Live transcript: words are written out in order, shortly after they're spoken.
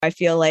I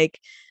feel like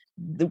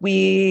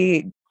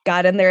we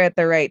got in there at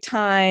the right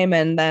time.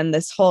 And then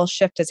this whole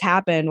shift has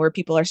happened where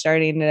people are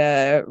starting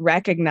to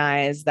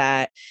recognize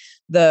that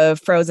the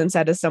frozen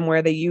set is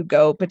somewhere that you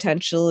go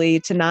potentially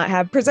to not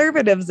have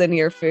preservatives in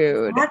your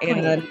food. Exactly.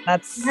 And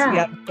that's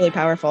really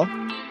powerful.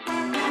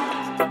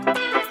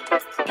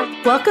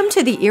 Welcome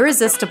to the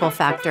Irresistible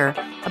Factor,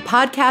 a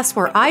podcast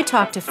where I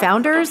talk to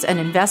founders and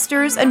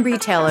investors and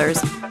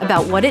retailers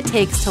about what it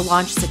takes to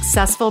launch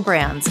successful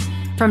brands,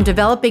 from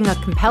developing a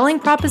compelling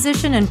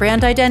proposition and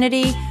brand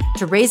identity,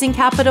 to raising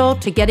capital,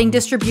 to getting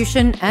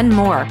distribution, and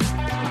more.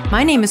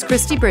 My name is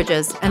Kristi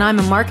Bridges, and I'm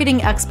a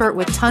marketing expert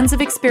with tons of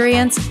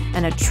experience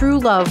and a true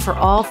love for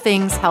all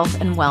things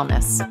health and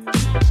wellness.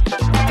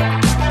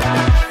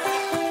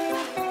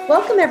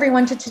 Welcome,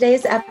 everyone, to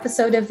today's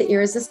episode of the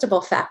Irresistible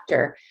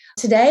Factor.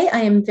 Today, I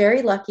am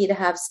very lucky to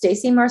have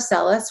Stacey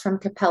Marcellus from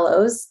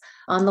Cappello's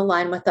on the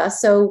line with us.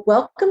 So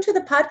welcome to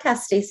the podcast,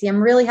 Stacey.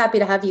 I'm really happy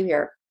to have you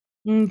here.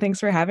 Thanks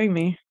for having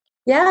me.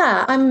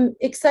 Yeah, I'm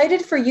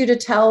excited for you to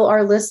tell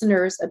our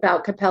listeners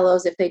about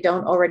Cappello's if they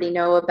don't already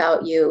know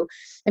about you.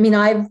 I mean,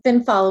 I've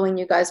been following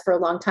you guys for a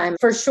long time.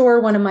 For sure,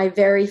 one of my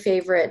very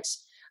favorite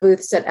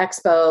booths at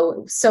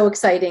Expo. So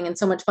exciting and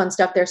so much fun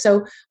stuff there. So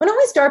why don't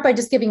we start by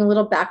just giving a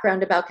little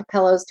background about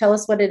Cappello's? Tell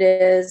us what it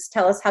is.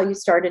 Tell us how you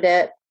started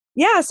it.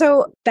 Yeah,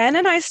 so Ben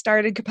and I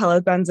started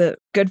Cappello's. Ben's a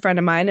good friend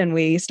of mine, and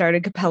we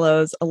started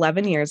Cappello's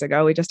 11 years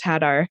ago. We just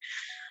had our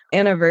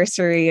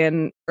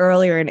anniversary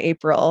earlier in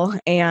April.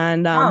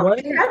 And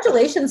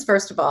congratulations,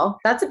 first of all.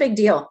 That's a big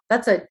deal.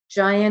 That's a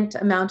giant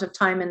amount of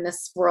time in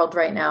this world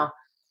right now.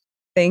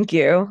 Thank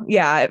you.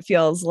 Yeah, it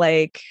feels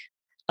like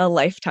a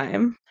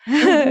lifetime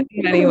in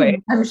any way.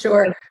 I'm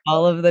sure.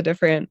 All of the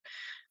different,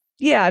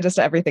 just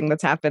everything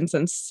that's happened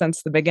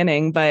since the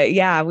beginning. But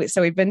yeah,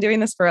 so we've been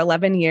doing this for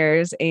 11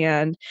 years,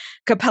 and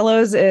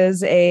Cappello's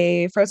is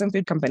a frozen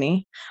food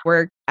company.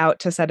 We're out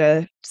to set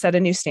a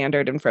new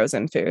standard in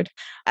frozen food.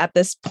 At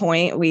this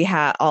point, we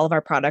have all of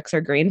our products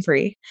are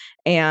grain-free,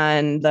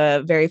 and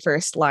the very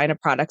first line of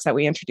products that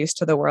we introduced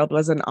to the world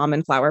was an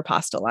almond flour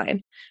pasta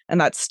line, and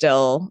that's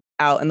still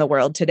out in the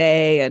world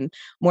today. And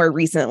more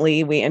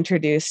recently, we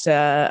introduced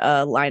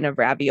a line of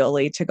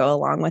ravioli to go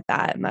along with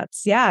that. And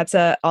that's, it's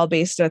all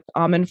based with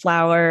almond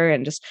flour,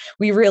 and just,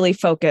 we really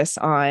focus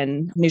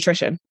on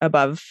nutrition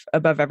above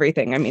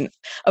everything. I mean,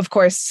 of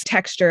course,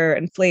 texture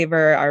and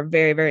flavor are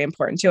very, very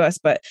important to us,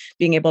 but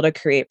being able to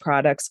create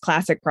products,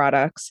 classic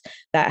products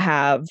that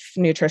have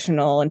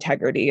nutritional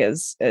integrity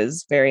is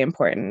very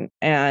important.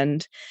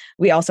 And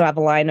we also have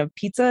a line of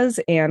pizzas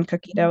and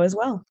cookie dough as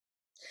well.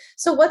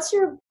 So what's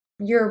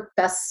your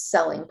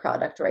best-selling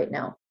product right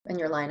now in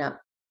your lineup?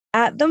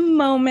 At the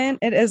moment,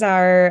 it is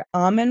our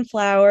almond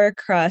flour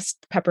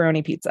crust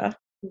pepperoni pizza.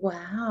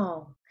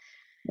 Wow.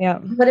 Yeah.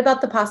 What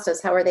about the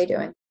pastas? How are they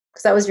doing?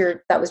 Because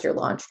that was your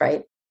launch,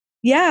 right?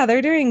 Yeah,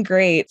 they're doing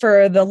great.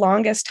 For the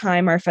longest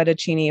time, our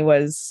fettuccine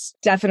was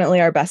definitely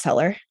our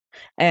bestseller.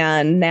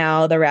 And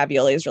now the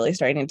ravioli is really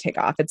starting to take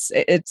off.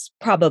 It's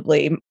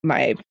probably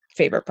my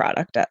favorite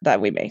product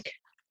that we make.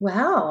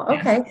 Wow.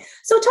 Okay.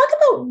 So talk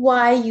about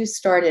why you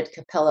started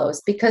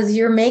Cappello's, because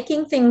you're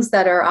making things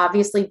that are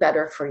obviously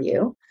better for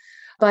you,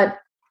 but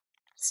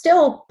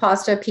still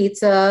pasta,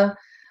 pizza.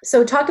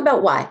 So talk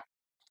about why.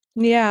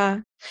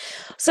 Yeah.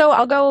 So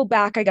I'll go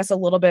back, I guess, a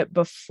little bit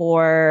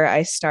before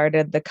I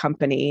started the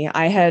company.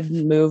 I had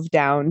moved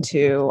down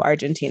to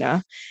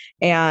Argentina,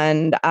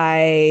 and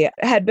I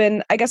had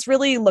been, I guess,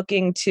 really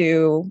looking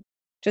to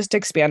just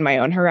expand my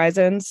own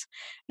horizons.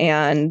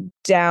 And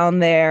down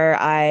there,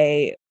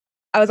 I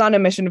was on a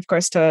mission, of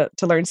course, to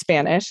learn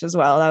Spanish as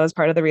well. That was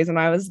part of the reason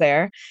I was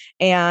there.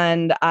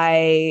 And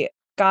I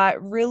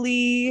got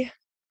really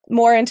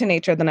more into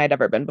nature than I'd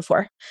ever been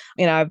before.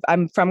 You know,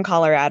 I'm from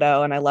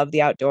Colorado and I love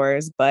the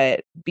outdoors,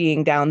 but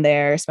being down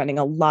there, spending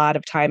a lot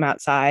of time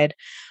outside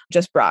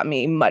just brought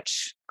me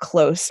much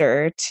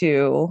closer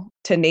to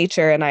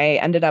nature. And I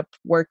ended up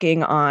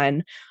working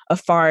on a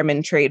farm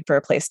and trade for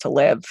a place to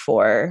live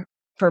for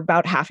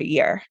about half a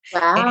year.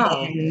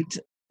 Wow. And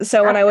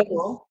so when I was,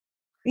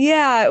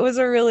 it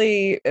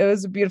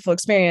was a beautiful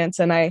experience.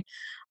 And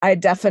I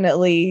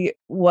definitely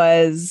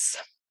was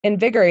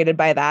invigorated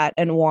by that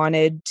and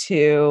wanted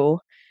to,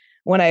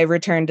 when I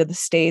returned to the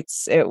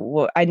States,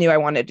 I knew I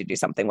wanted to do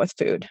something with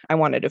food. I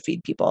wanted to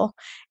feed people.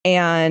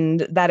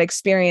 And that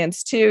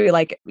experience too,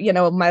 like, you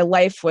know, my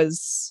life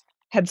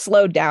had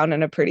slowed down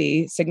in a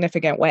pretty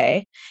significant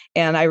way.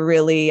 And I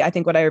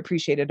think what I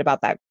appreciated about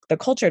the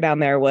culture down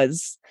there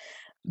was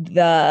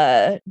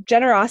the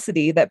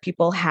generosity that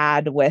people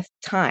had with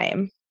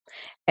time.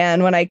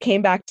 And when I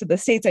came back to the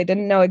States, I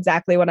didn't know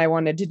exactly what I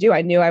wanted to do.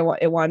 I knew I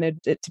wanted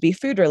it to be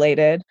food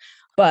related,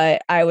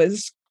 but I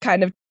was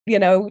kind of, you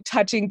know,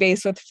 touching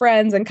base with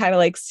friends and kind of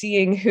like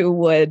seeing who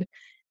would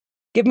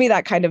give me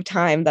that kind of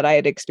time that I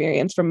had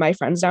experienced from my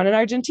friends down in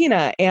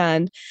Argentina.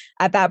 And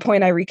at that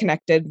point, I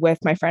reconnected with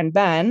my friend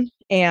Ben,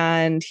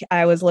 and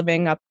I was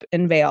living up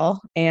in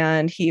Vail,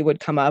 and he would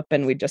come up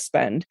and we'd just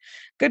spend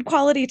good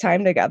quality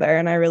time together.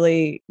 And I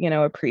really, you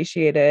know,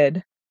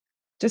 appreciated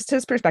just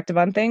his perspective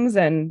on things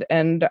and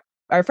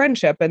our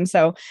friendship. And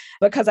so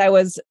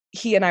because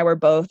he and I were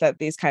both at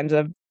these kinds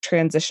of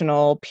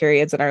transitional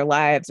periods in our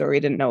lives where we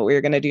didn't know what we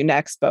were going to do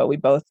next, but we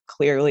both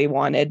clearly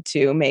wanted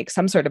to make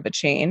some sort of a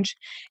change.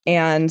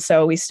 And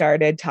so we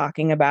started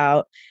talking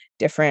about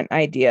different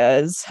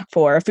ideas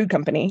for a food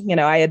company.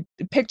 I had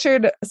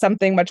pictured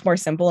something much more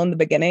simple in the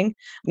beginning,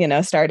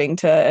 starting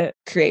to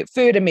create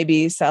food and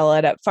maybe sell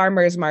it at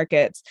farmers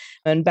markets.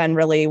 And Ben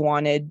really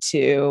wanted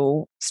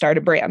to start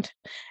a brand.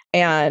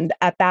 And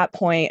at that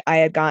point, I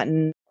had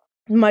gotten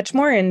much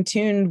more in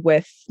tune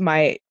with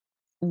the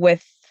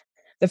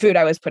food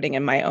I was putting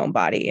in my own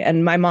body.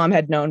 And my mom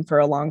had known for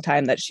a long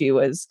time that she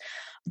was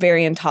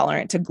very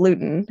intolerant to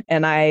gluten.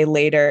 And I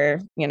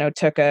later,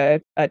 took a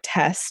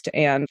test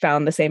and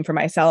found the same for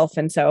myself.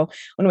 And so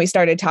when we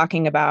started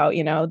talking about,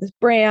 this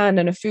brand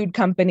and a food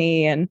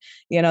company and,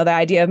 the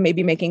idea of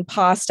maybe making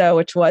pasta,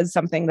 which was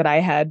something that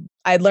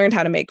I'd learned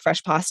how to make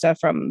fresh pasta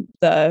from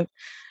the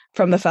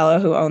fellow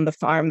who owned the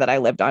farm that I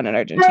lived on in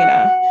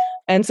Argentina.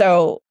 And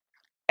so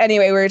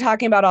anyway, we were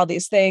talking about all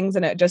these things,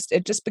 and it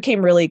just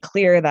became really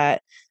clear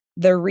that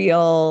the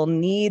real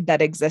need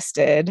that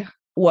existed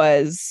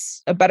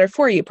was a better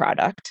for you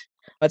product.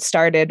 It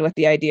started with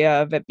the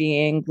idea of it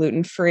being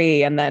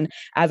gluten-free. And then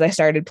as I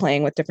started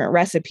playing with different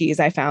recipes,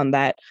 I found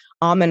that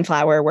almond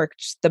flour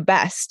worked the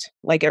best.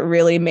 Like, it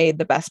really made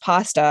the best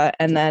pasta.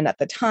 And then at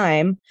the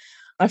time,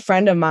 a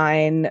friend of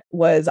mine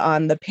was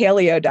on the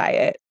paleo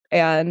diet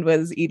and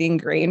was eating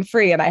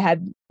grain-free. And I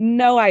had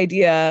no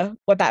idea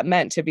what that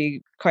meant, to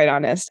be quite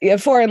honest. A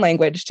foreign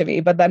language to me.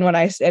 But then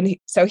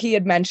so he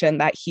had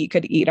mentioned that he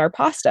could eat our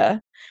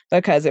pasta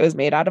because it was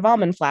made out of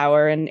almond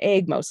flour and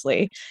egg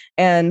mostly.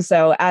 And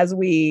so as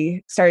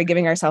we started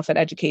giving ourselves an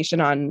education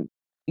on,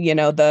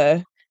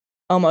 the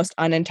almost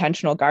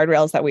unintentional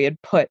guardrails that we had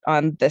put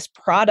on this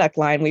product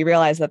line, we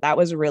realized that that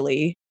was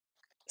really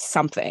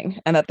something,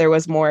 and that there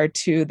was more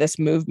to this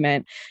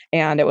movement,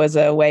 and it was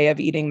a way of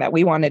eating that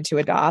we wanted to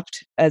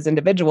adopt as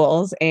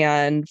individuals,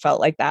 and felt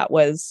like that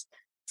was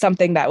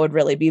something that would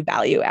really be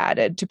value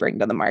added to bring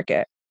to the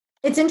market.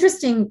 It's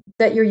interesting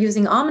that you're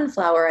using almond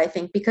flour, I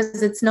think,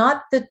 because it's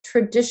not the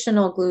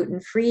traditional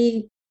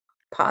gluten-free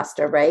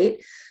pasta, right?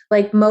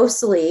 Like,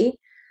 mostly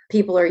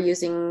people are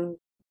using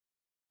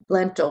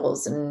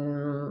lentils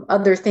and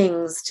other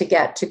things to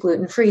get to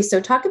gluten-free. So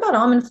talk about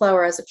almond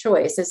flour as a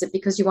choice. Is it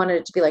because you wanted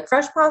it to be like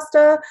fresh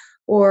pasta,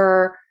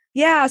 or?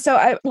 Yeah.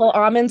 So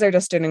almonds are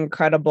just an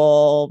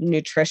incredible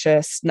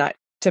nutritious nut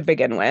to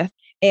begin with.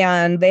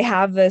 And they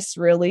have this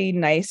really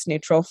nice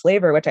neutral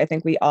flavor, which I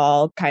think we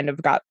all kind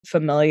of got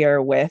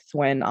familiar with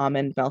when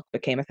almond milk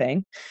became a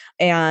thing.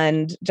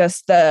 And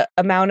just the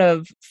amount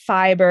of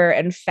fiber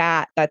and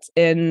fat that's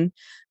in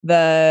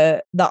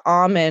the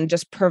almond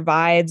just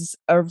provides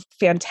a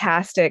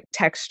fantastic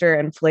texture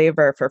and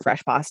flavor for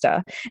fresh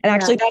pasta. And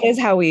actually, that is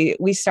how we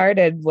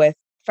started with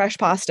fresh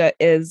pasta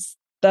is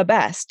the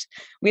best.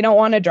 We don't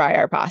want to dry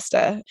our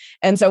pasta.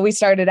 And so we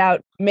started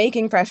out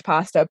making fresh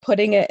pasta,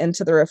 putting it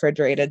into the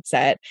refrigerated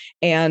set,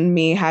 and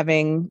me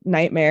having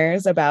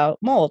nightmares about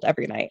mold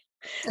every night.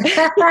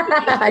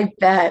 I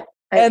bet.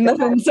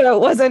 So it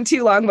wasn't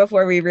too long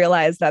before we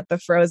realized that the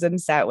frozen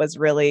set was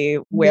really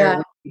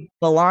where we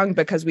belonged,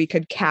 because we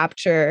could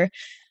capture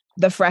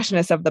the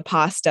freshness of the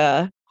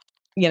pasta,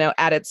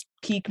 at its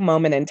peak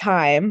moment in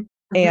time,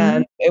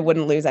 and it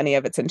wouldn't lose any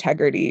of its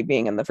integrity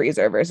being in the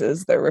freezer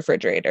versus the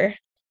refrigerator.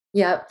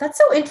 Yeah, that's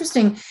so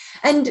interesting.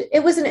 And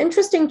it was an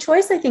interesting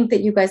choice, I think,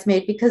 that you guys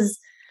made, because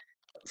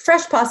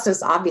fresh pasta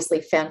is obviously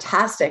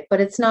fantastic,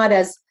 but it's not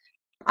as,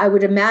 I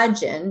would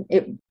imagine,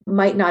 it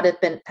might not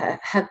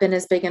have been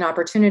as big an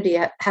opportunity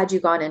had you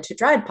gone into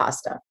dried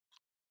pasta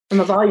from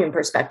a volume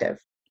perspective.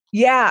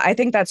 Yeah, I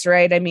think that's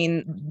right. I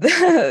mean,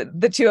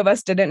 the two of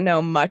us didn't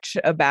know much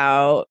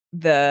about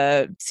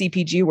the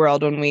CPG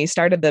world when we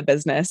started the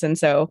business. And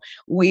so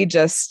we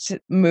just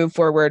moved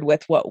forward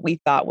with what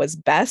we thought was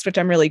best, which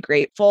I'm really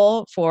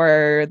grateful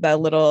for the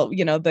little,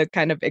 the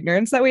kind of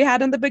ignorance that we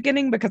had in the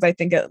beginning, because I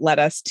think it led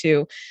us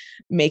to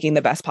making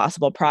the best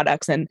possible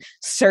products. And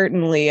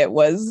certainly it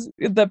was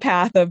the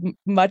path of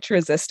much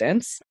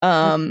resistance.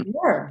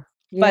 Sure.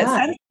 But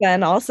since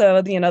then,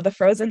 also, the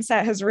frozen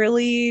set has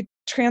really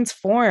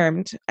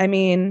transformed. I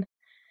mean,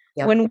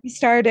 when we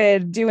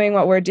started doing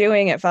what we're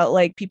doing, it felt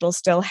like people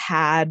still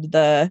had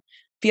the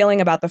feeling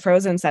about the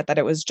frozen set that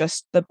it was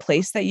just the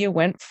place that you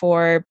went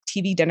for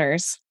TV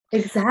dinners.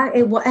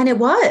 Exactly. And it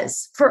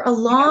was for a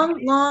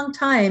long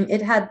time.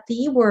 It had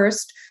the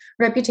worst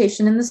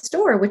reputation in the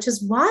store, which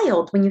is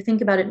wild when you think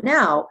about it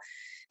now.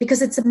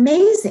 Because it's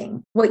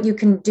amazing what you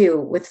can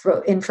do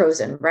in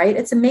frozen, right?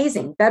 It's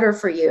amazing, better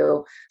for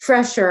you,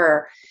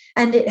 fresher.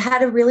 And it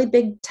had a really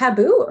big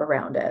taboo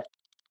around it.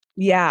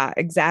 Yeah,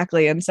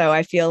 exactly. And so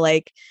I feel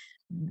like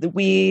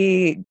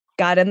we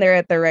got in there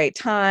at the right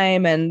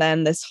time. And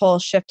then this whole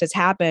shift has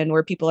happened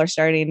where people are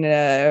starting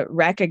to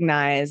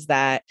recognize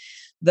that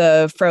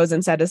the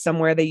frozen set is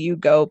somewhere that you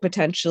go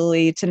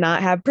potentially to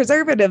not have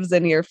preservatives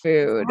in your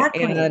food.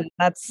 Exactly. And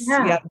that's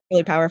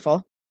really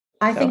powerful.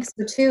 I think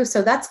so too.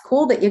 So that's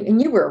cool that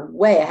you were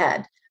way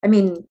ahead. I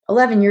mean,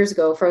 11 years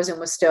ago, frozen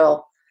was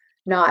still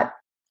not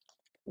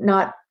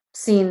not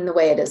seen the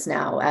way it is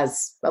now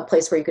as a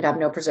place where you could have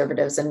no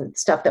preservatives and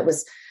stuff that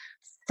was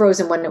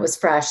frozen when it was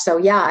fresh. So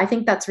yeah, I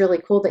think that's really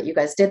cool that you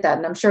guys did that.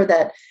 And I'm sure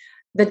that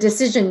the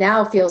decision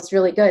now feels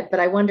really good,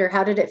 but I wonder,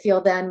 how did it feel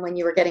then when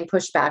you were getting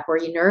pushback? Were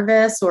you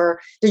nervous, or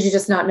did you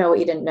just not know what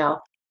you didn't know?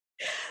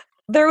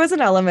 There was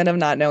an element of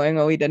not knowing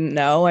what we didn't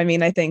know. I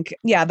mean, I think,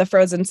 yeah, the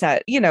frozen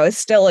set, is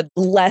still a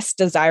less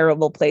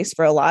desirable place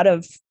for a lot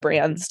of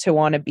brands to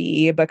want to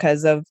be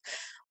because of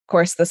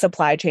course, the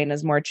supply chain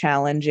is more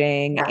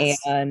challenging, Yes.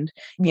 and,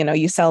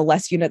 you sell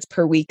less units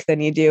per week than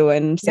you do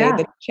in, say, the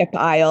Yeah. chip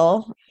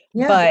aisle.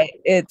 Yeah. But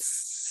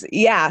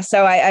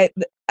so I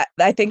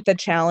think the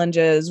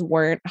challenges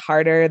weren't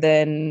harder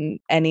than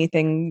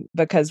anything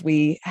because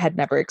we had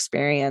never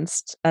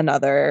experienced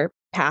another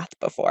path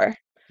before.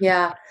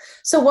 Yeah.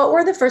 So what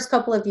were the first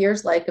couple of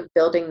years like of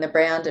building the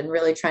brand and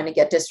really trying to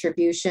get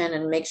distribution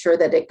and make sure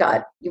that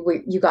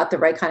you got the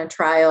right kind of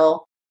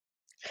trial?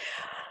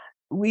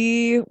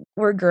 We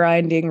were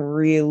grinding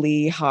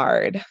really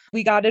hard.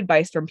 We got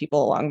advice from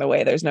people along the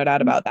way. There's no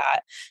doubt about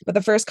that. But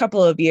the first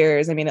couple of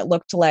years, I mean, it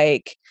looked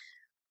like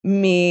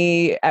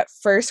me at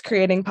first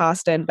creating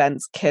pasta in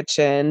Ben's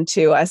kitchen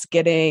to us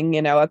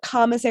getting, a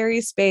commissary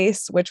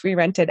space, which we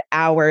rented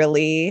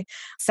hourly,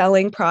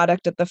 selling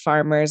product at the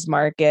farmer's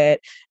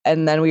market.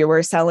 And then we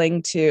were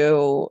selling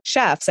to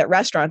chefs at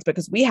restaurants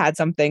because we had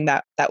something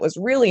that was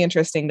really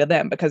interesting to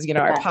them because,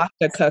 our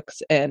pasta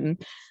cooks in,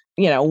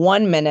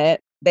 1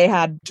 minute. They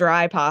had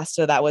dry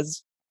pasta that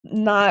was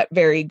not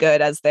very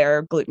good as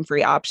their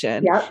gluten-free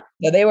option. Yep.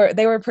 So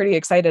they were pretty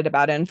excited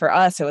about it. And for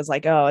us, it was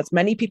like, oh, as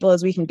many people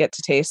as we can get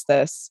to taste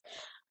this.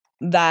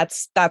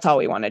 That's all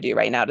we want to do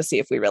right now to see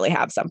if we really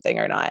have something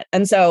or not.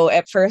 And so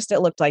at first it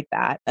looked like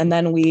that. And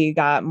then we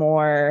got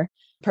more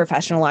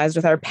professionalized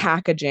with our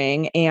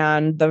packaging.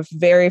 And the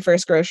very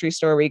first grocery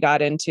store we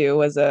got into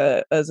was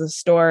a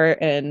store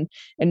in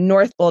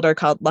North Boulder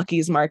called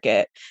Lucky's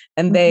Market.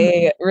 And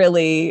they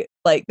really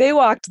they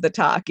walked the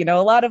talk. A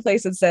lot of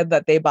places said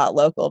that they bought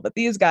local, but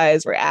these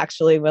guys were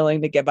actually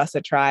willing to give us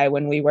a try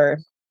when we were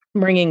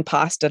bringing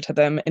pasta to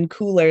them in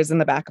coolers in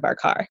the back of our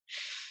car.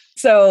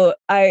 So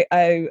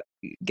I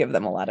give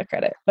them a lot of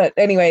credit. But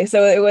anyway,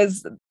 so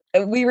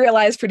we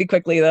realized pretty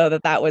quickly though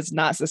that was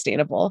not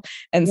sustainable.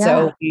 And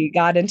so we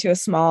got into a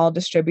small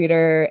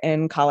distributor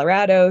in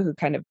Colorado who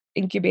kind of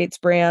incubates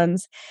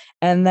brands.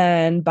 And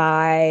then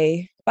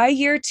by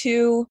year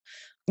 2,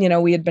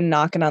 we had been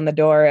knocking on the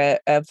door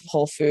of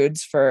Whole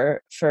Foods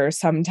for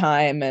some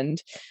time,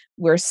 and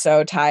we're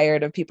so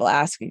tired of people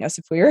asking us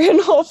if we were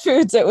in Whole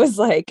Foods. It was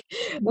like,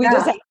 we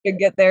just have to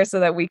get there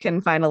so that we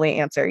can finally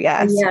answer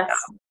yes.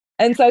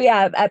 And so,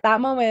 at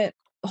that moment,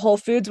 Whole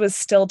Foods was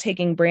still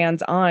taking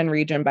brands on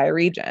region by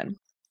region.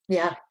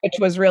 Yeah. Which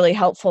was really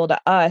helpful to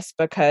us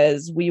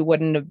because we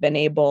wouldn't have been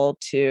able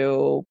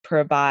to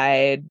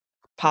provide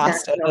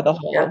pasta to the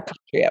whole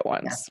country at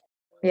once.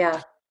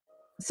 Yeah.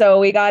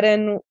 So we got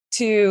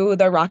into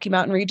the Rocky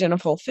Mountain region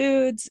of Whole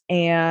Foods,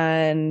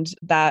 and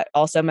that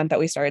also meant that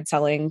we started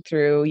selling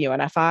through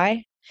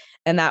UNFI.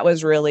 And that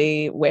was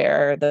really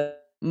where the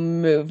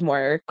move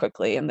more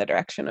quickly in the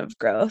direction of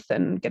growth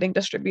and getting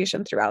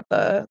distribution throughout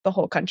the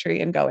whole country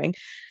and going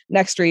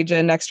next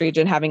region,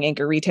 having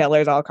anchor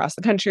retailers all across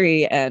the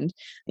country. And,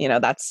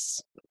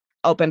 that's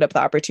opened up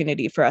the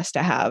opportunity for us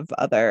to have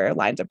other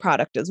lines of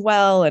product as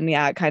well. And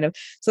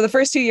so the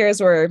first 2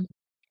 years were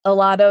a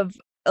lot of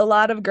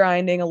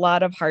grinding, a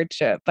lot of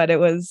hardship, but it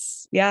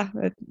was,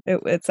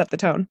 it set the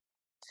tone.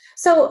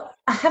 So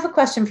I have a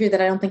question for you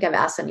that I don't think I've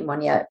asked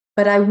anyone yet,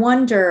 but I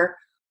wonder,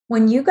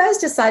 when you guys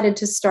decided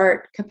to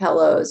start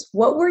Cappello's,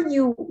 what were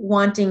you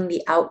wanting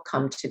the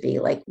outcome to be?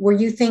 Like, were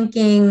you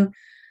thinking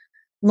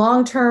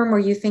long-term? Were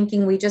you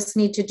thinking we just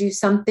need to do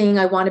something?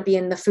 I want to be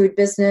in the food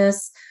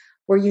business.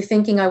 Were you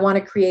thinking I want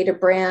to create a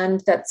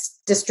brand that's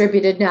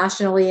distributed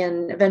nationally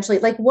and eventually,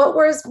 what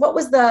was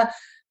the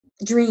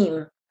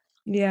dream?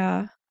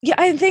 Yeah,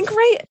 I think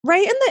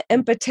right in the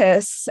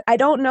impetus, I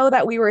don't know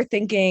that we were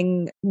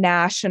thinking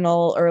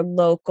national or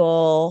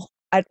local.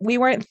 We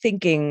weren't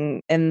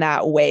thinking in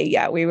that way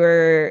yet. We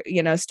were,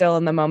 still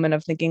in the moment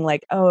of thinking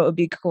like, oh, it would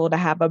be cool to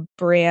have a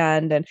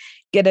brand and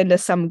get into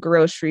some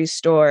grocery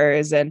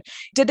stores, and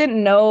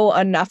didn't know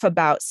enough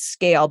about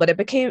scale. But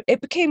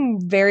it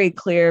became very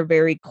clear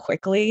very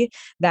quickly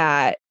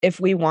that if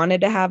we wanted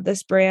to have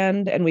this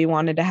brand and we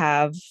wanted to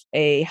have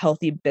a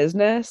healthy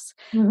business,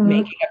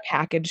 making a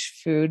packaged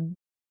food,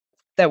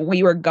 that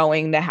we were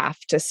going to have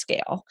to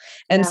scale.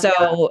 And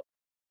so,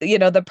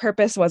 the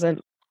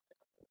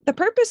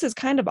purpose is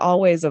kind of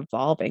always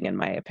evolving, in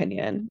my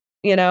opinion,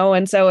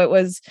 and so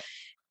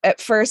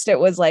at first it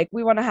was like,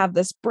 we want to have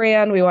this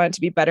brand, we want it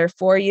to be better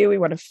for you, we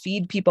want to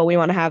feed people, we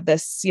want to have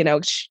this,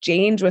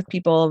 exchange with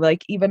people,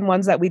 like even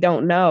ones that we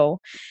don't know.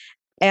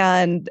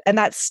 And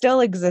that still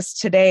exists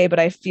today, but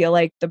I feel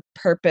like the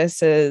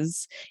purpose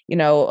is,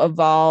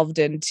 evolved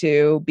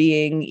into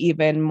being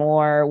even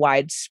more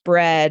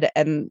widespread.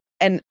 And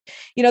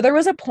there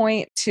was a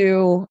point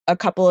to a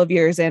couple of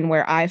years in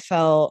where I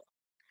felt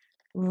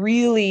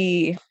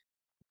really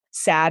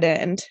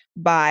saddened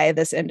by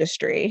this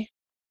industry.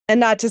 And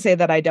not to say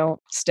that I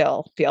don't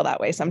still feel that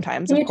way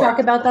sometimes. Can you talk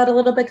about that a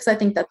little bit? Because I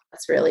think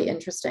that's really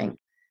interesting.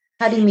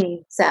 How do you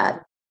mean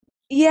sad?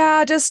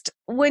 Yeah, just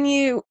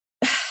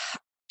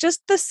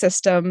just the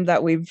system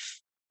that we've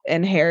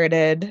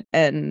inherited,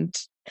 and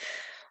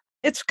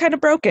it's kind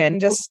of broken.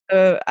 Just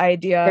the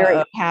idea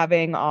of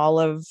having all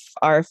of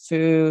our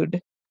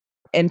food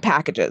in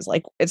packages.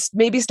 Like, it's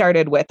maybe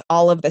started with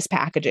all of this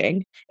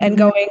packaging and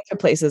going to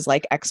places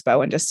like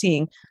Expo and just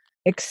seeing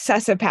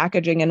excessive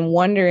packaging and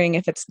wondering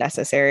if it's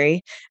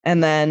necessary.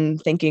 And then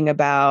thinking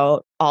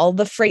about all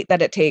the freight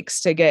that it takes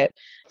to get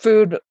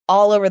food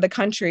all over the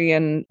country.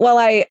 And well,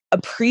 I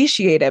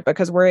appreciate it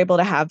because we're able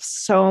to have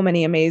so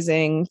many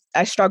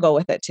I struggle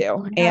with it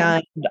too.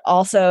 And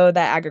also the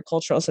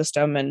agricultural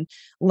system, and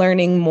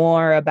learning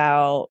more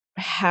about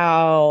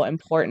how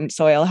important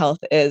soil health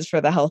is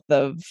for the health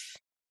of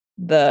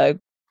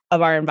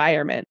our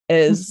environment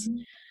is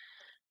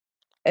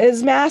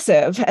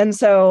massive. And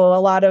so a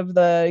lot of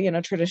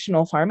the,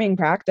 traditional farming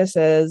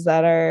practices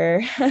that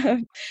are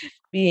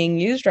being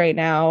used right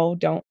now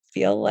don't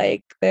feel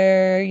like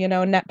they're,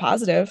 net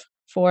positive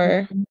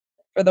for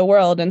the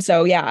world. And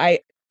so, yeah, I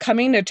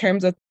coming to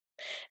terms with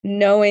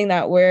knowing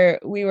that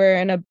we were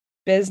in a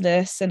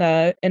business, in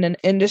an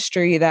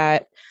industry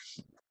that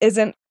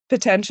isn't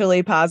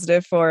potentially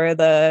positive for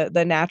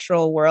the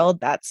natural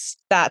world. That's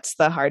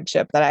the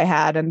hardship that I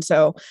had. And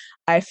so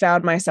I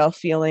found myself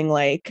feeling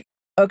like,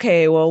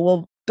 okay, well,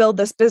 we'll build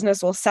this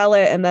business, we'll sell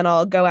it, and then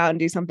I'll go out and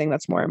do something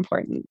that's more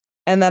important.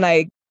 And then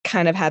I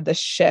kind of had this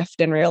shift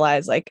and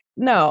realized, like,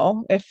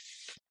 no, if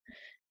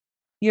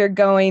you're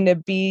going to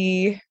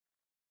be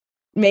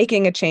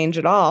making a change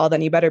at all,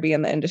 then you better be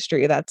in the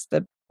industry that's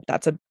the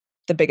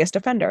biggest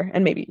offender.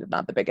 And maybe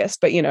not the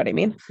biggest, but you know what I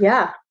mean?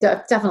 Yeah,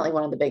 definitely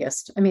one of the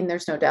biggest. I mean,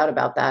 there's no doubt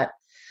about that.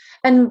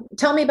 And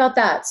tell me about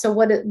that. So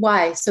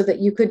why? So that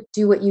you could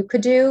do what you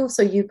could do,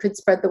 so you could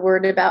spread the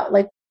word about,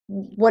 like,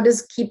 what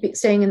is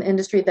staying in the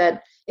industry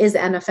that is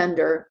an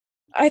offender?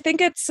 I think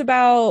it's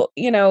about,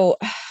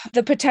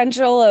 the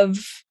potential of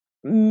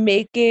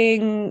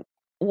making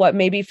what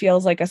maybe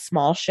feels like a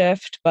small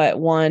shift, but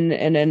one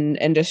in an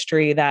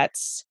industry that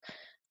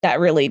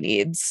really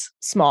needs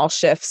small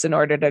shifts in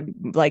order to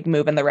like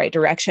move in the right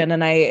direction.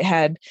 And I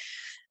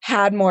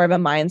had more of a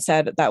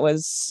mindset that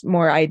was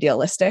more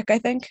idealistic, I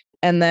think.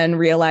 And then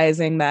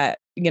realizing that,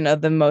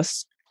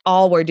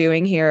 all we're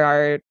doing here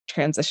are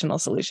transitional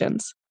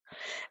solutions.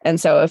 And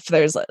so if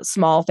there's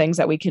small things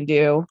that we can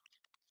do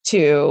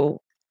to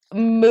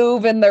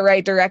move in the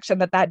right direction,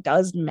 that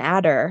does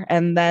matter.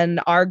 And then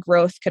our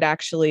growth could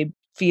actually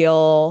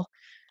feel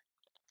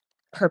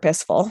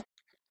purposeful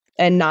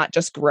and not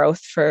just growth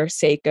for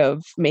sake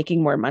of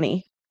making more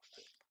money.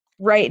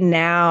 Right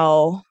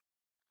now,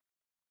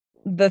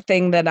 the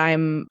thing that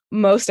I'm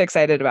most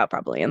excited about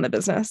probably in the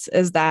business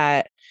is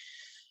that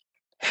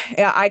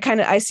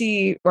I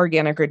see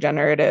organic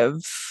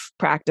regenerative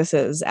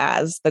practices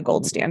as the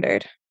gold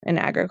standard in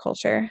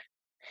agriculture.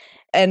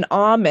 And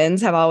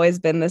almonds have always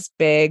been this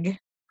big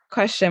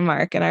question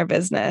mark in our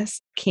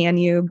business. Can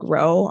you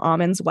grow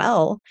almonds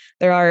well?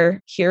 They're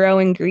our hero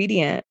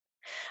ingredient.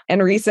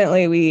 And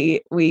recently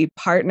we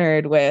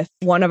partnered with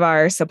one of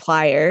our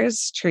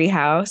suppliers,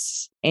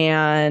 Treehouse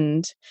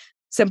and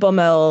Simple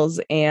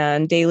Mills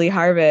and Daily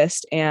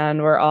Harvest,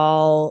 and we're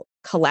all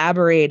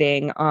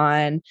collaborating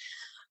on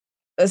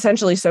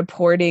essentially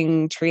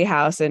supporting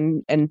Treehouse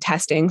and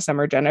testing some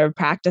regenerative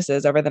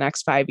practices over the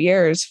next 5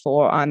 years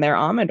on their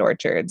almond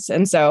orchards.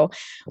 And so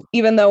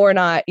even though we're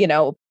not,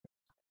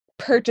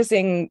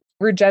 purchasing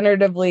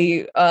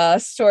regeneratively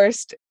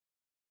sourced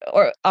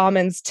or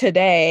almonds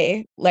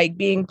today, like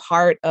being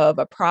part of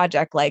a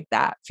project like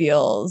that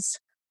feels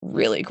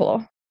really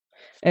cool.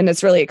 And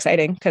it's really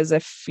exciting because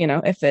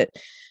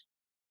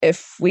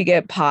if we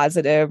get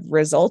positive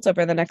results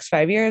over the next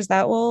 5 years,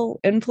 that will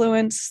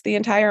influence the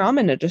entire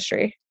almond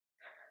industry.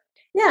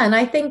 Yeah. And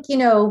I think,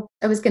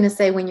 I was going to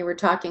say, when you were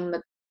talking,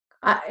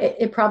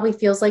 it probably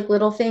feels like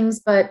little things,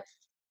 but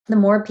the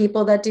more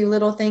people that do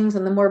little things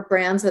and the more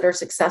brands that are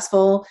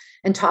successful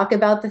and talk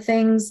about the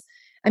things,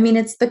 I mean,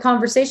 it's the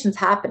conversation's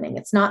happening.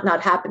 It's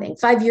not happening.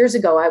 5 years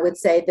ago, I would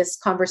say this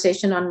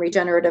conversation on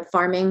regenerative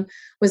farming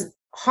was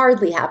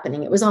hardly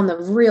happening. It was on the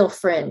real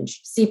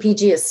fringe,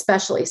 CPG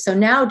especially. So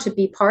now to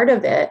be part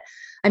of it,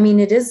 I mean,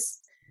 it just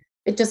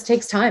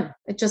takes time.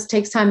 It just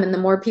takes time. And the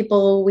more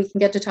people we can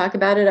get to talk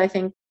about it, I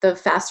think the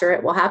faster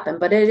it will happen.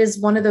 But it is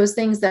one of those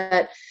things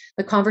that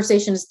the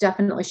conversation is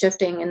definitely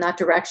shifting in that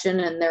direction.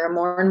 And there are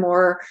more and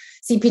more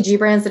CPG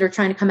brands that are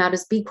trying to come out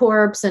as B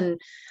Corps. And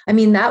I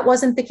mean, that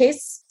wasn't the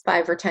case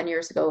 5 or 10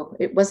 years ago.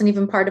 It wasn't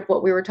even part of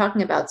what we were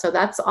talking about. So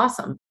that's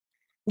awesome.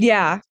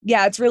 Yeah,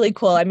 it's really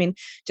cool. I mean,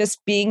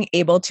 just being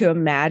able to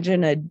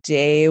imagine a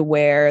day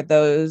where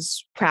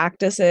those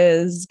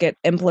practices get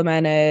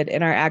implemented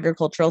in our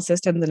agricultural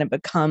systems and it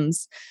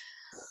becomes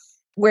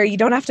where you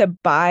don't have to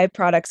buy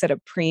products at a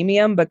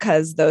premium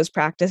because those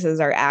practices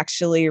are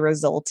actually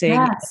resulting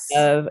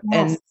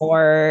in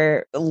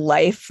more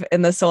life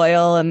in the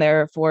soil and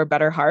therefore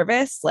better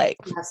harvests. Like,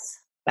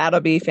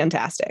 that'll be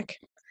fantastic.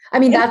 I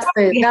mean, that's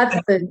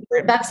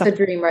the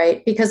dream,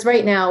 right? Because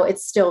right now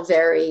it's still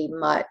very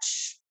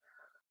much,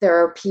 there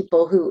are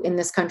people who in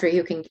this country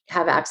who can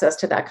have access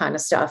to that kind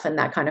of stuff and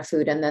that kind of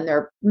food. And then there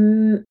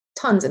are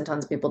tons and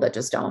tons of people that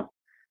just don't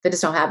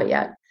have it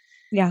yet.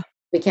 Yeah.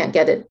 We can't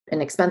get it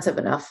inexpensive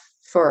enough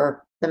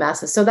for the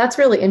masses. So that's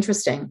really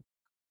interesting.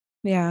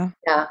 Yeah.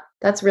 Yeah.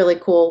 That's really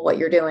cool what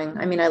you're doing.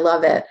 I mean, I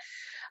love it.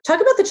 Talk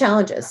about the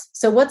challenges.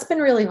 So what's been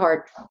really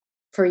hard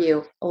for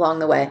you along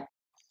the way?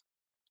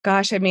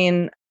 Gosh, I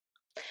mean,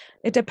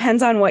 it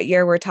depends on what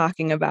year we're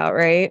talking about,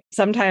 right?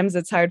 Sometimes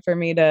it's hard for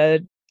me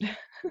to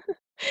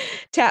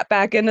tap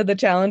back into the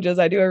challenges.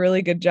 I do a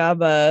really good job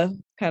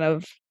kind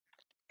of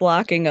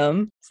blocking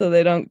them so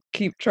they don't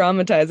keep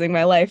traumatizing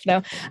my life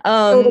now.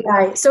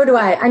 So do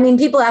I. I mean,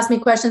 people ask me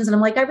questions and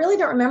I'm like, I really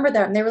don't remember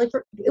that. And they were like,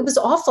 it was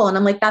awful. And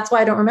I'm like, that's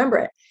why I don't remember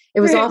it.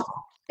 It was awful.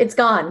 It's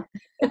gone.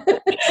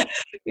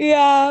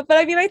 Yeah. But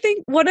I mean, I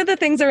think one of the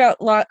things about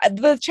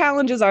the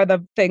challenges are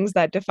the things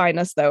that define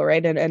us though,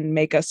 right? And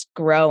make us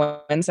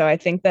grow. And so I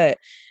think that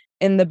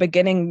in the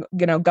beginning,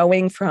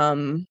 going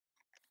from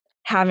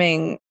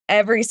having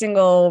every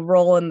single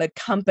role in the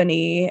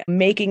company,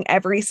 making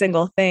every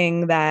single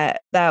thing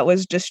that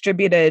was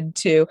distributed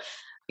to,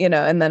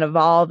 and then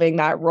evolving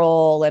that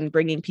role and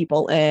bringing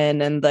people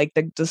in, and like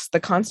the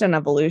constant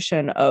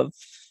evolution of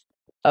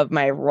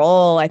my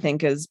role, I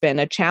think has been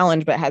a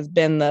challenge, but has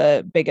been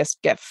the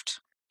biggest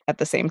gift at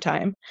the same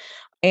time.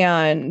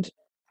 And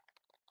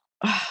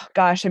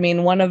gosh, I mean,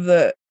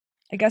 I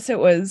guess it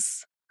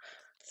was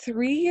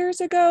 3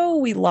 years ago,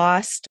 we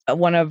lost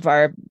one of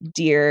our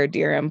dear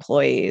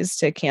employees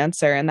to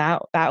cancer. And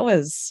that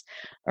was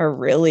a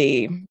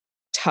really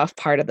tough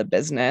part of the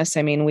business.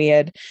 I mean, we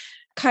had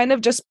kind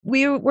of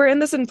we were in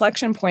this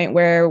inflection point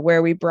where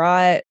we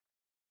brought,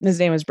 his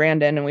name was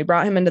Brandon, and we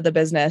brought him into the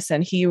business,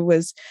 and he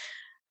was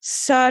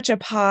such a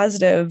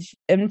positive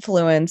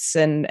influence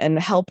and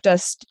helped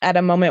us at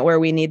a moment where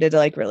we needed to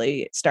like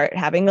really start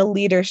having a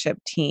leadership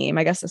team.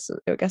 I guess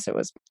it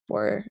was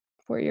 4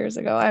 years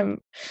ago. I'm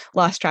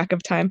lost track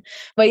of time.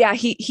 But yeah,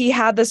 he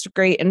had this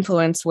great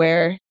influence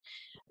where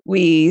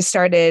we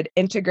started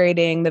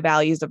integrating the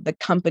values of the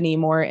company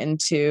more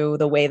into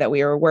the way that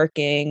we were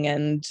working,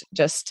 and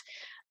just,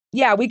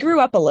 yeah, we grew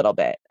up a little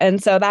bit.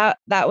 And so that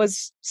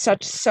was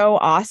so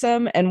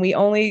awesome. And we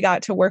only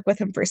got to work with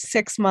him for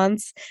 6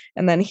 months.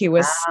 And then he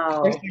was sick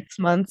for 6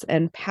 months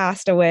and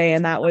passed away.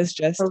 And that was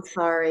just so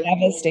sorry,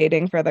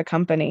 devastating for the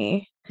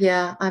company.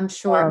 Yeah, I'm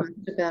sure it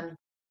must have been.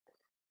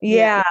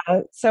 Yeah.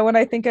 So when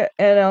I think,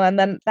 and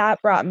then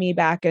that brought me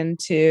back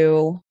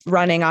into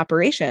running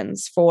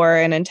operations for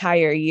an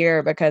entire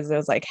year, because it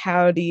was like,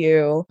 how do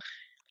you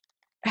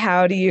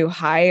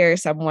hire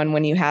someone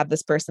when you have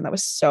this person that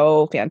was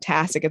so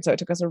fantastic? And so it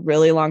took us a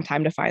really long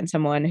time to find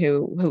someone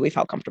who we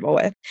felt comfortable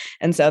with.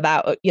 And so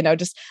that,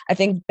 just, I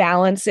think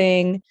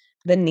balancing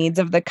the needs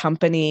of the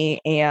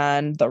company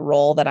and the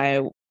role that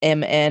I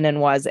am in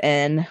and was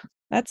in,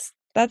 that's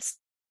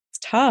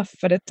tough,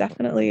 but it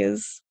definitely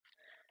is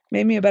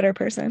made me a better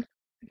person,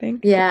 I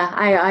think. Yeah,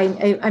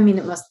 I mean,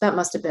 that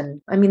must have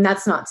been, I mean,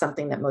 that's not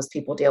something that most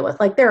people deal with.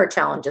 Like, there are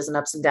challenges and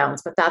ups and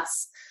downs, but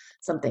that's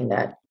something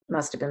that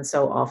must have been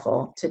so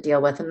awful to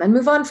deal with and then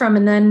move on from.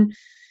 And then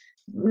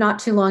not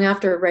too long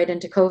after, right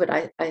into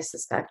COVID, I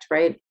suspect,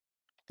 right?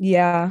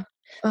 Yeah.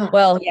 Oh.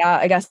 Well, yeah,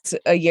 I guess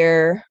a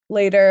year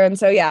later. And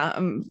so, yeah,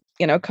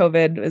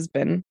 COVID has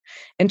been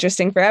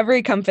interesting for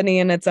every company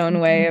in its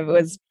own way. It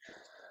was,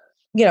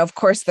 of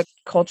course, the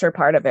culture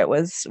part of it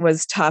was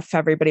tough.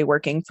 Everybody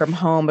working from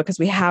home, because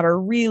we have a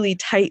really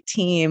tight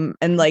team,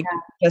 and like,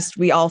 just,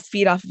 we all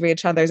feed off of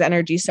each other's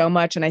energy so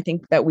much. And I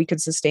think that we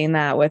could sustain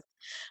that with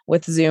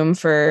Zoom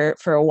for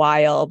a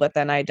while. But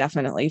then I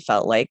definitely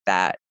felt like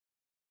that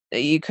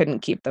you couldn't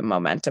keep the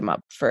momentum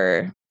up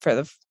for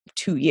the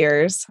 2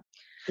 years.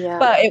 Yeah.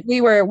 But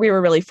we were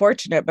really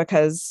fortunate,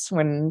 because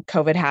when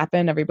COVID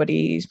happened,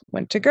 everybody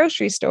went to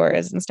grocery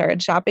stores and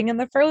started shopping in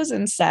the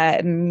frozen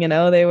set. And,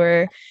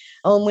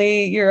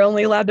 you're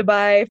only allowed to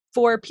buy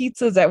 4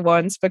 pizzas at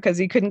once, because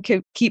you couldn't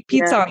keep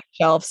pizza on the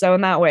shelf. So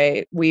in that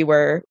way, we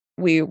were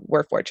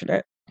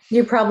fortunate.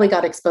 You probably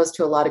got exposed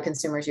to a lot of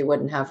consumers you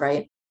wouldn't have,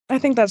 right? I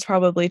think that's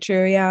probably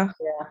true. Yeah.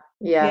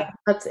 Yeah.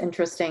 That's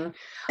interesting.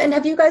 And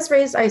have you guys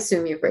I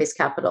assume you've raised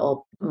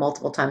capital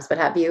multiple times, but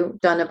have you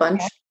done a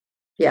bunch?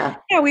 Yeah,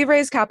 we've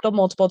raised capital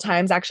multiple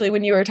times. Actually,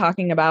 when you were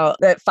talking about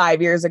that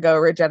 5 years ago,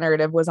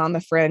 regenerative was on the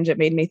fringe, it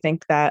made me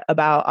think that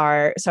about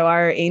our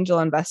angel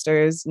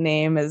investor's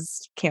name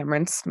is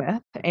Cameron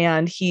Smith,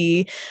 and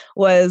he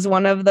was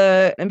one of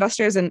the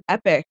investors in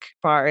Epic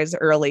bars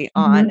early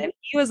on. And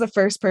he was the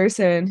first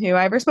person who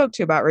I ever spoke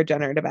to about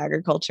regenerative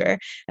agriculture.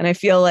 And I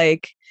feel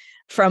like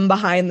from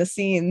behind the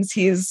scenes,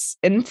 he's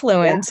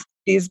influenced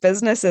these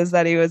businesses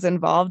that he was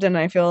involved in.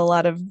 I feel a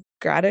lot of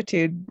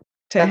gratitude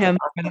to him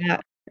for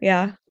that.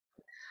 Yeah.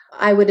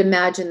 I would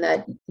imagine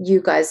that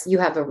you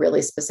have a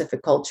really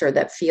specific culture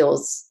that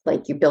feels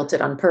like you built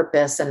it on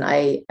purpose. And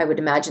I would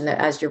imagine that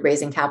as you're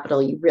raising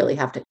capital, you really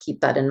have to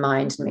keep that in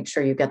mind and make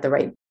sure you get the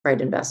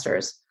right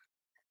investors.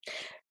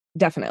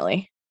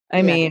 Definitely.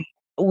 I mean,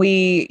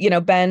 we,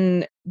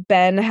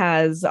 Ben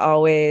has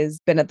always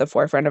been at the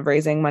forefront of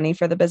raising money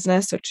for the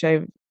business, which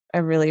I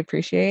really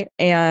appreciate.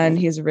 And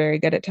he's very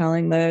good at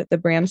telling the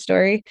brand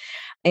story.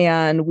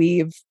 And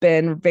we've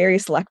been very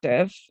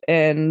selective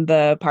in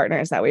the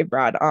partners that we've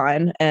brought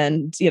on.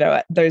 And,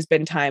 there's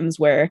been times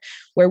where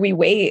we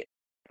wait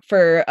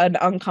for an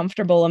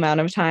uncomfortable amount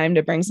of time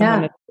to bring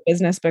someone into the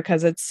business,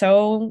 because it's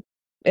so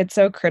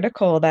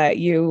critical that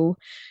you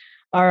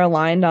are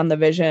aligned on the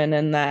vision,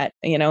 and that,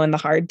 in the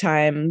hard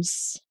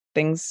times,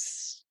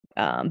 things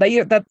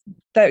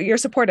that you're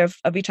supportive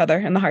of each other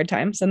in the hard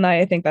times. And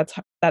I think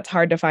that's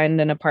hard to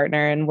find in a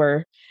partner. And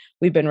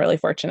we've been really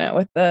fortunate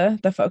with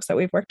the folks that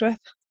we've worked with.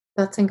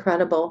 That's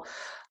incredible.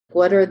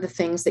 What are the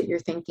things that you're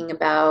thinking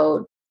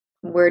about?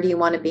 Where do you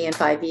want to be in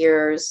 5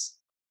 years?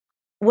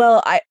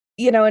 Well,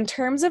 in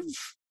terms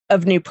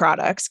of new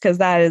products, because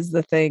that is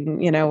the thing,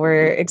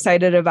 we're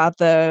excited about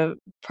the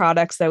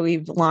products that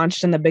we've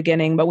launched in the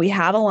beginning, but we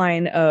have a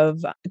line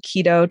of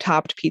keto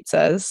topped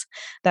pizzas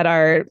that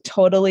are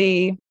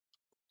totally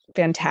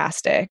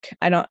fantastic.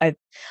 The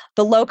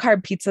low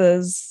carb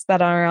pizzas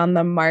that are on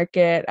the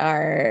market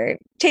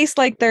taste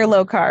like they're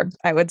low carb,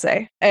 I would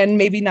say, and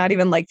maybe not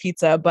even like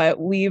pizza, but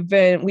we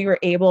were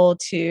able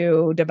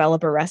to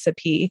develop a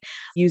recipe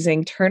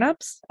using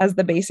turnips as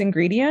the base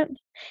ingredient.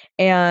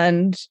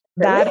 And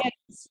that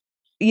is,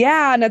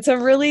 and it's a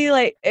really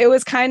it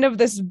was kind of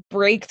this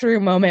breakthrough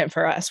moment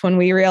for us when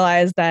we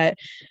realized that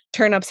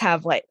turnips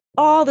have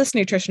all this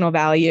nutritional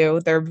value.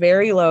 They're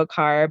very low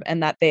carb,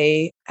 and that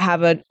they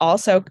have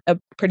also a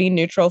pretty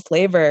neutral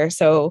flavor.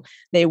 So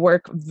they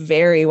work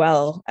very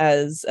well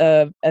as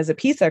a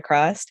pizza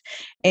crust.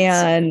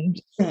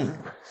 And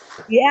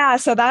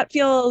so that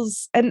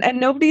feels, and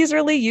nobody's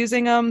really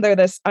using them. They're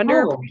this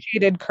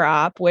underappreciated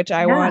crop, which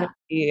I want to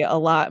see a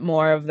lot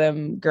more of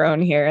them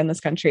grown here in this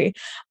country.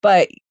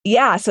 But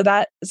so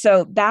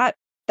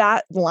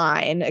that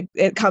line,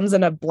 it comes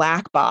in a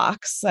black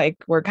box.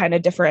 We're kind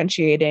of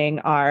differentiating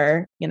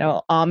our,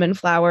 almond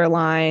flour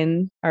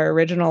line, our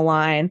original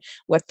line,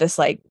 with this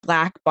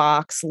black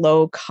box,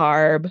 low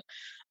carb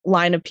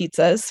line of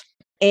pizzas.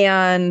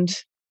 And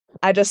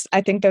I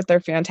think that they're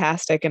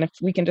fantastic. And if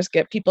we can just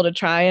get people to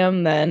try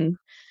them, then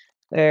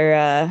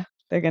they're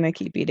going to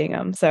keep eating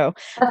them. So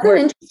that's an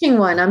interesting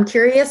one. I'm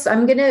curious.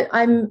 I'm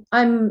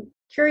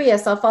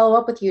curious. I'll follow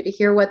up with you to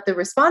hear what the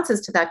response is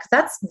to that, because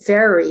that's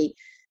very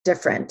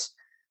different.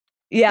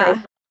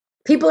 Yeah.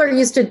 People are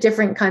used to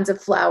different kinds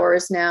of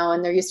flours now,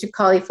 and they're used to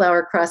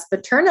cauliflower crust,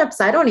 but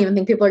turnips, I don't even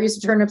think people are used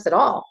to turnips at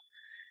all.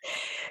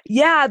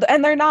 Yeah.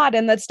 And they're not.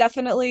 And that's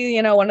definitely,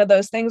 one of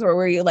those things where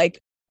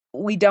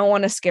we don't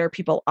want to scare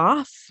people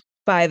off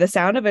by the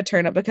sound of a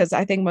turnip, because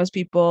I think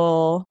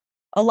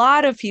a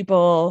lot of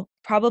people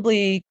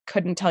probably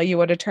couldn't tell you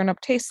what a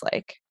turnip tastes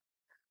like.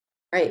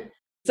 Right.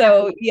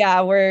 So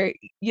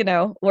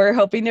we're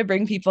hoping to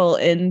bring people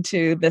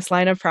into this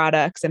line of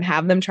products and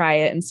have them try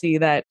it and see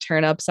that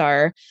turnips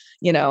are,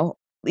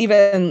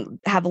 even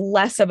have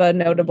less of a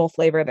notable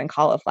flavor than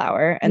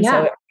cauliflower. And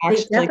so it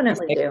actually they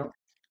definitely do.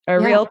 A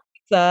real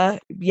pizza,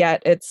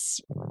 yet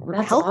it's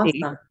That's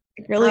healthy. Awesome.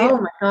 Really, oh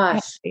my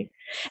gosh. Healthy.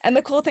 And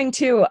the cool thing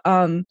too,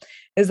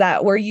 is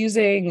that we're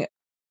using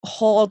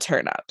whole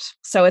turnips.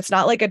 So it's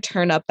not like a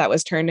turnip that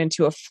was turned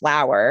into a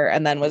flour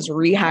and then was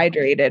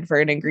rehydrated for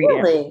an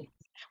ingredient. Really?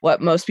 What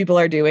most people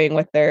are doing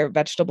with their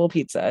vegetable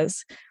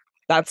pizzas.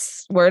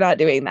 We're not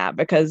doing that,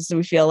 because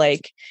we feel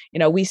like,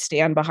 we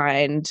stand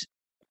behind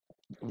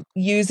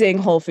using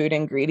whole food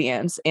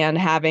ingredients and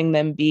having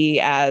them be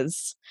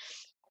as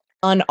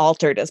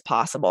unaltered as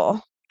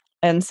possible.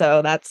 And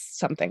so that's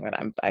something that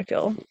I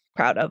feel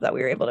proud of that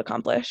we were able to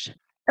accomplish.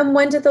 And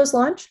when did those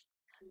launch?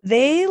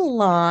 They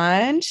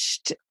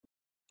launched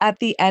at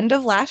the end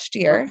of last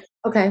year.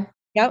 Okay.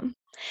 Yep.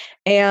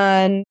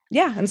 And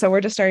so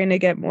we're just starting to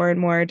get more and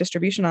more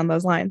distribution on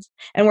those lines.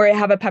 And we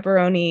have a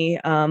pepperoni,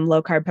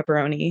 low carb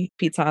pepperoni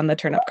pizza on the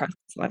turnip crust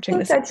launching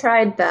this. I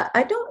tried that.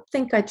 I don't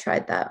think I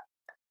tried that.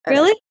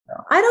 Really?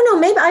 I don't know.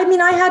 Maybe,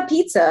 I had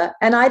pizza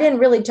and I didn't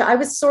really, I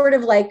was sort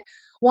of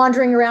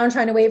wandering around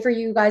trying to wait for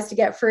you guys to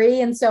get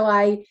free. And so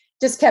I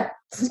just kept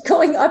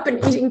going up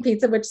and eating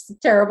pizza, which is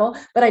terrible,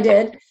 but I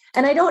did.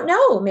 And I don't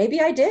know,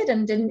 maybe I did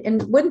and didn't.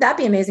 And wouldn't that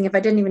be amazing if I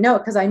didn't even know it?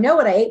 Because I know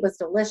what I ate was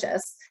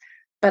delicious.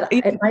 But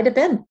it might have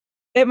been.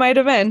 It might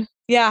have been.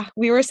 Yeah.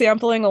 We were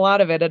sampling a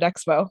lot of it at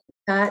Expo.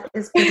 That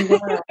is pretty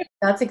good.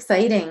 That's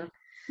exciting.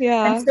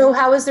 Yeah. And so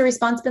how has the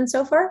response been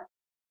so far?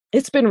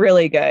 It's been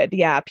really good.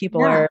 Yeah.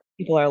 People are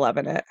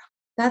loving it.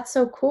 That's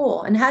so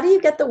cool. And how do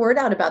you get the word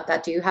out about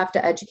that? Do you have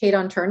to educate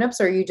on turnips,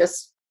 or are you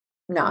just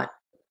not?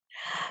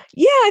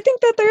 Yeah, I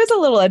think that there is a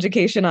little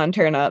education on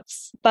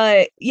turnips,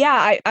 but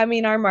I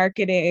mean, our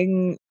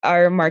marketing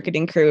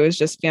crew is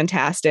just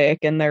fantastic.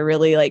 And they're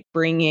really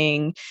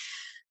bringing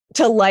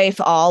to life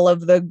all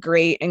of the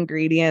great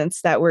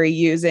ingredients that we're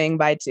using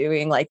by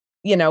doing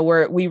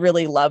we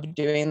really love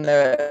doing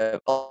the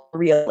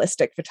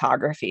realistic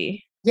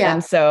photography. Yeah.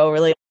 And so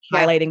really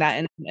highlighting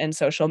that in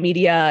social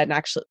media, and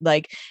actually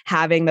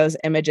having those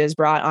images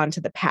brought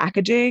onto the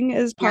packaging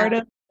is part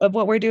of of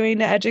what we're doing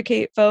to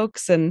educate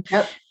folks. And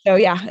Yep. so,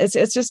 yeah,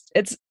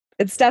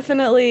 it's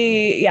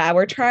definitely, yeah,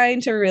 we're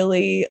trying to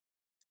really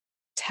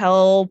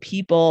tell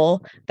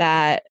people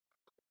that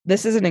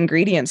this is an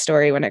ingredient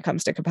story when it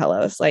comes to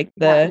Cappellos. Like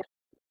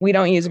we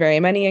don't use very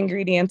many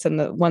ingredients, and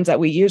the ones that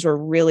we use, we're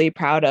really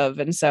proud of.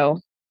 And so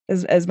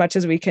as much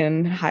as we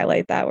can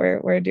highlight that,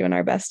 we're doing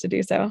our best to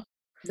do so.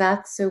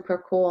 That's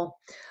super cool.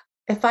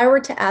 If I were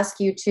to ask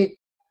you to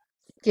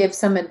give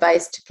some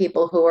advice to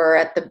people who are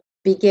at the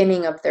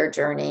beginning of their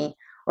journey,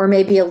 or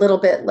maybe a little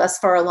bit less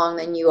far along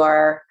than you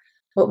are,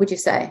 what would you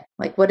say?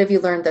 Like, what have you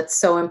learned that's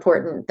so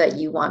important that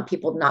you want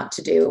people not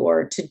to do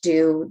or to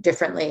do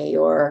differently?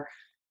 Or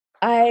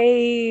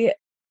I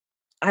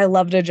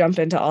love to jump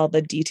into all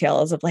the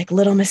details of like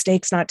little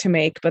mistakes not to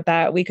make, but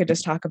that we could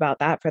just talk about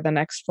that for the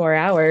next 4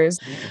 hours.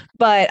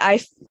 But I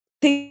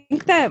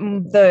think that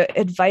the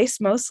advice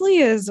mostly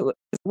is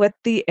with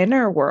the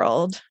inner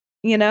world.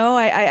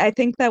 I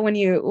think that when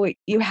you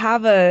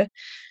have a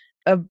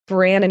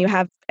brand and you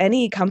have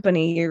any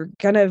company, you're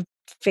going to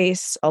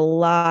face a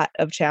lot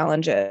of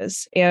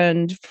challenges.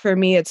 And for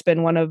me, it's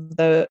been one of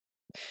the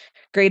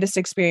greatest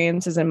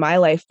experiences in my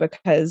life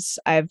because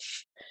I've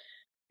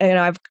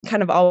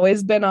kind of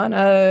always been on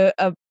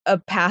a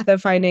path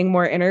of finding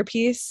more inner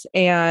peace.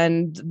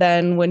 And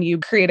then when you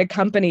create a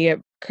company,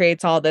 it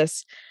creates all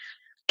this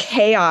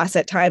chaos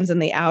at times in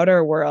the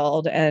outer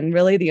world. And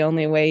really the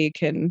only way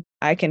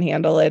I can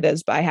handle it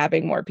is by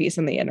having more peace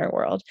in the inner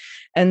world.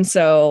 And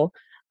so,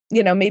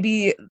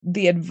 maybe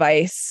the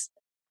advice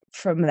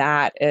from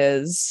that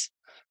is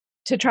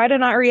to try to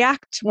not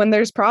react when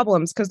there's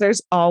problems, because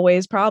there's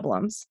always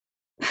problems.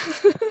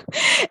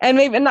 And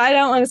maybe, and I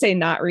don't want to say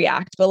not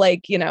react, but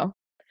like,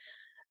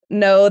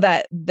 know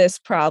that this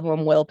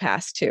problem will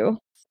pass too.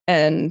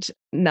 And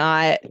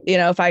not,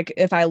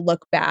 if I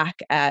look back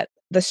at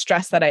the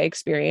stress that I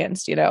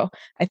experienced, I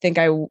think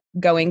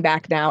going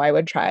back now, I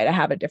would try to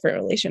have a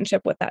different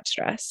relationship with that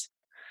stress.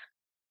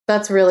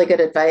 That's really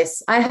good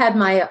advice. I had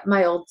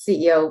my old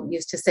CEO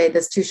used to say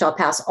this too shall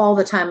pass all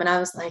the time. And I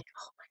was like,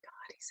 oh my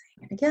God, he's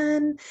saying it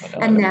again.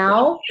 And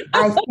now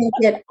I think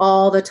it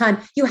all the time.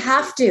 You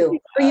have to,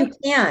 or you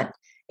can't.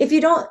 If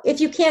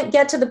you can't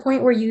get to the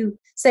point where you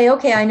say,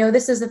 okay, I know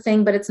this is a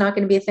thing, but it's not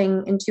going to be a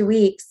thing in 2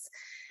 weeks.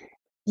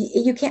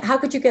 You can't, how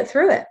could you get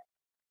through it?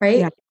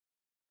 Right?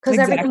 Because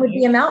everything would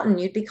be a mountain.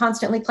 You'd be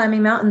constantly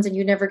climbing mountains and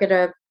you'd never get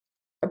a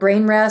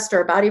brain rest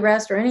or a body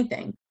rest or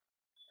anything.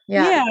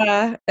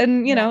 Yeah.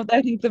 And,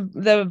 I think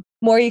the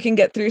more you can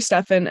get through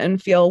stuff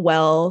and feel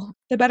well,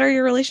 the better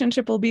your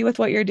relationship will be with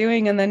what you're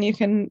doing. And then you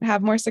can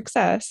have more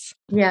success.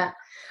 Yeah.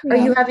 Are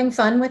you having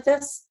fun with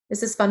this?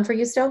 Is this fun for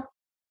you still?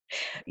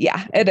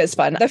 Yeah, it is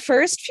fun. The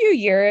first few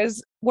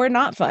years were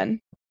not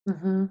fun.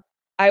 Mm-hmm.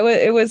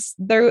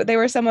 They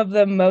were some of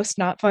the most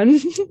not fun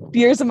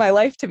years of my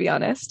life, to be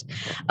honest.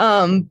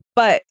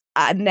 But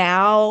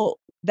now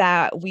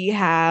that we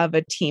have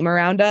a team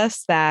around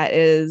us that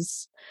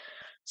is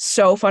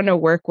so fun to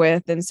work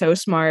with and so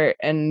smart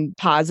and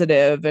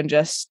positive, and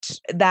just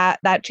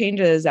that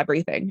changes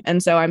everything.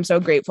 And so I'm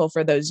so grateful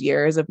for those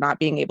years of not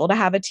being able to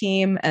have a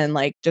team and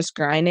like just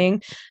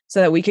grinding, so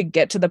that we could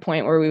get to the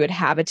point where we would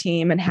have a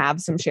team and have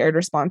some shared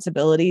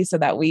responsibility so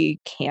that we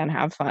can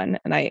have fun.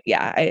 And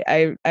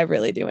I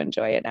really do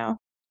enjoy it now.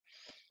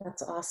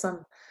 That's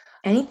awesome.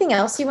 Anything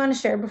else you want to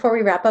share before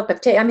we wrap up?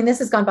 This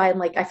has gone by and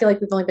I feel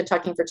like we've only been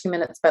talking for 2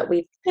 minutes, but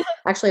we've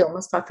actually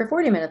almost talked for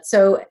 40 minutes.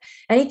 So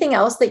anything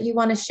else that you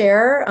want to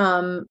share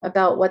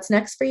about what's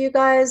next for you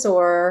guys,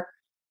 or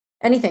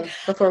anything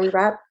before we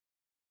wrap?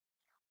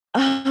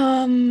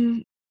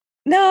 No,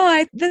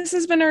 this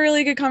has been a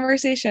really good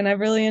conversation. I've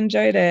really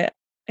enjoyed it.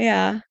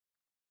 Yeah.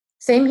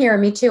 Same here.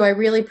 Me too. I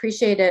really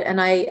appreciate it.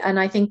 And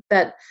I think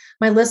that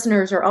my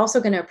listeners are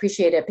also going to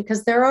appreciate it,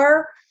 because there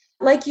are,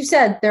 like you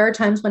said, there are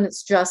times when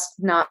it's just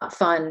not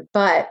fun,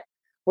 but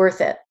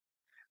worth it.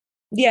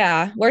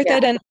 Yeah, worth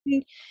it. And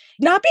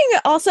not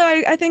being, also,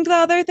 I think the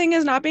other thing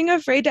is not being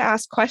afraid to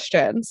ask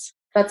questions.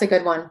 That's a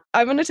good one.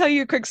 I'm going to tell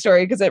you a quick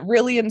story because it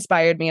really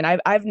inspired me. And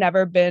I've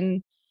never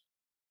been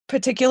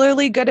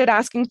particularly good at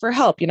asking for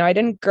help. I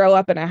didn't grow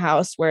up in a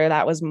house where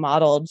that was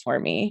modeled for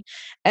me.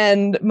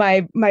 And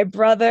my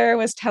brother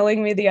was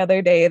telling me the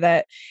other day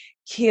that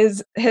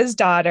his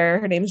daughter,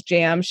 her name's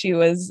Jam, she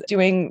was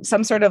doing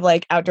some sort of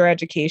like outdoor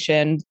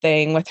education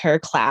thing with her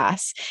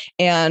class.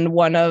 And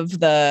one of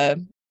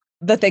the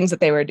things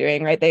that they were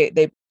doing, right,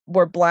 they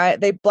were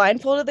blind, they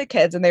blindfolded the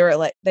kids, and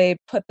they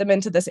put them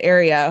into this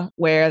area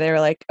where they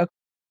were like,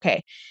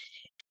 okay,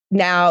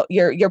 now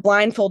you're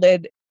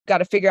blindfolded, got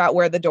to figure out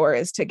where the door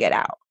is to get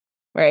out,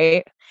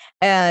 right?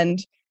 And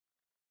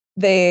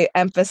they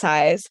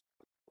emphasize,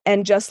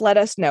 and just let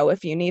us know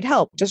if you need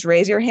help. Just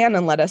raise your hand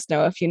and let us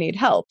know if you need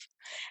help.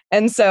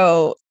 And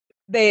so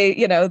they,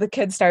 the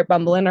kids start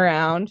bumbling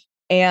around,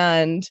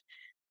 and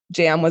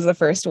Jam was the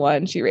first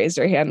one. She raised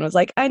her hand and was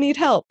like, I need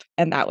help.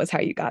 And that was how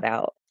you got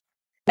out.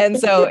 And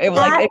so it was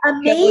like,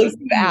 until you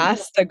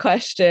ask the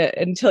question,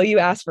 until you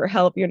ask for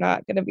help, you're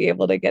not going to be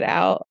able to get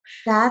out.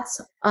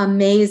 That's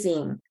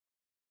amazing.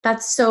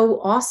 That's so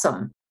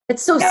awesome.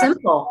 It's so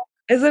simple.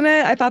 Isn't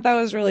it? I thought that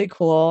was really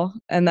cool.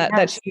 And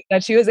that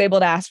she was able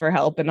to ask for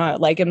help. And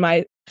like when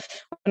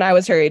I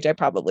was her age, I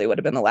probably would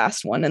have been the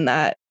last one in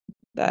that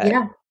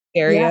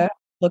area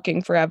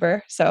looking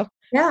forever. So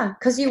yeah,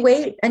 because you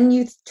wait and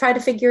you try to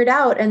figure it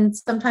out. And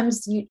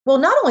sometimes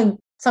not only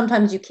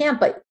sometimes you can't,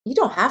 but you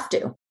don't have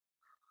to.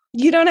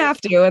 You don't have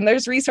to. And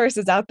there's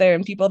resources out there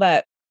and people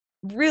that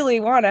really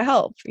want to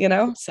help,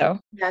 so.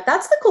 Yeah,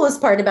 that's the coolest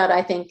part about,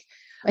 I think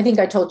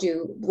I told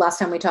you last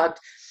time we talked,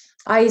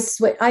 I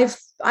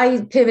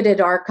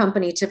pivoted our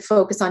company to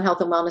focus on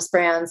health and wellness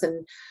brands.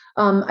 And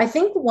I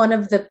think one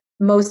of the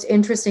most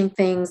interesting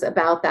things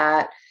about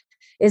that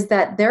is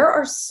that there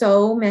are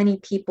so many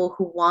people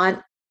who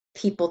want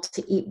people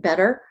to eat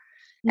better.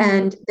 Mm-hmm.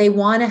 And they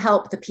want to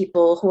help the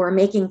people who are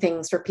making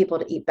things for people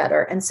to eat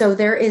better. And so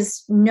there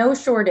is no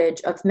shortage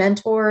of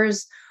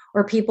mentors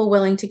or people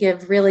willing to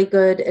give really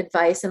good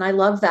advice. And I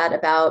love that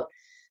about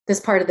this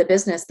part of the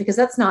business, because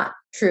that's not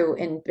true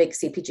in big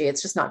CPG.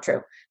 It's just not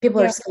true. People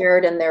are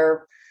scared and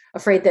they're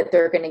afraid that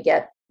they're going to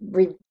get,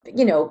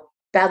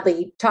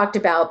 badly talked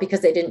about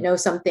because they didn't know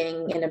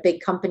something in a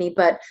big company.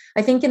 But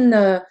I think in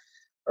the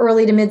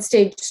early to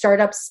mid-stage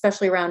startups,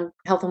 especially around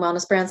health and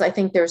wellness brands, I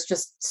think there's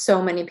just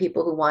so many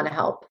people who want to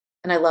help.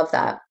 And I love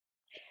that.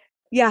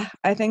 Yeah,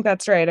 I think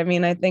that's right. I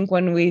mean, I think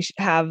when we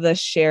have the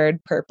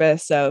shared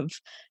purpose of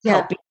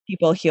helping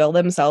people heal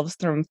themselves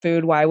through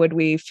food, why would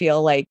we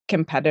feel like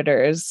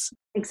competitors?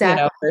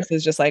 Exactly.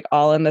 Versus just like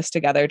all in this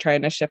together,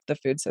 trying to shift the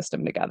food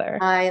system together.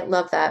 I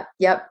love that.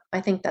 Yep.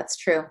 I think that's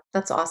true.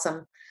 That's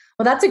awesome.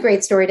 Well, that's a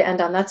great story to end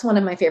on. That's one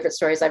of my favorite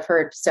stories I've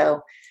heard.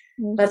 So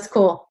that's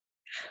cool.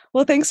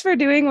 Well, thanks for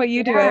doing what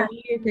you do. I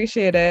really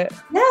appreciate it.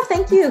 Yeah,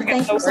 thank you.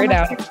 Thank you so much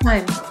for your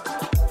time.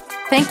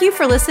 Thank you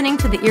for listening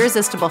to The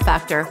Irresistible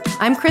Factor.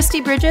 I'm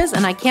Kristi Bridges,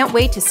 and I can't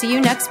wait to see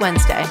you next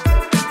Wednesday.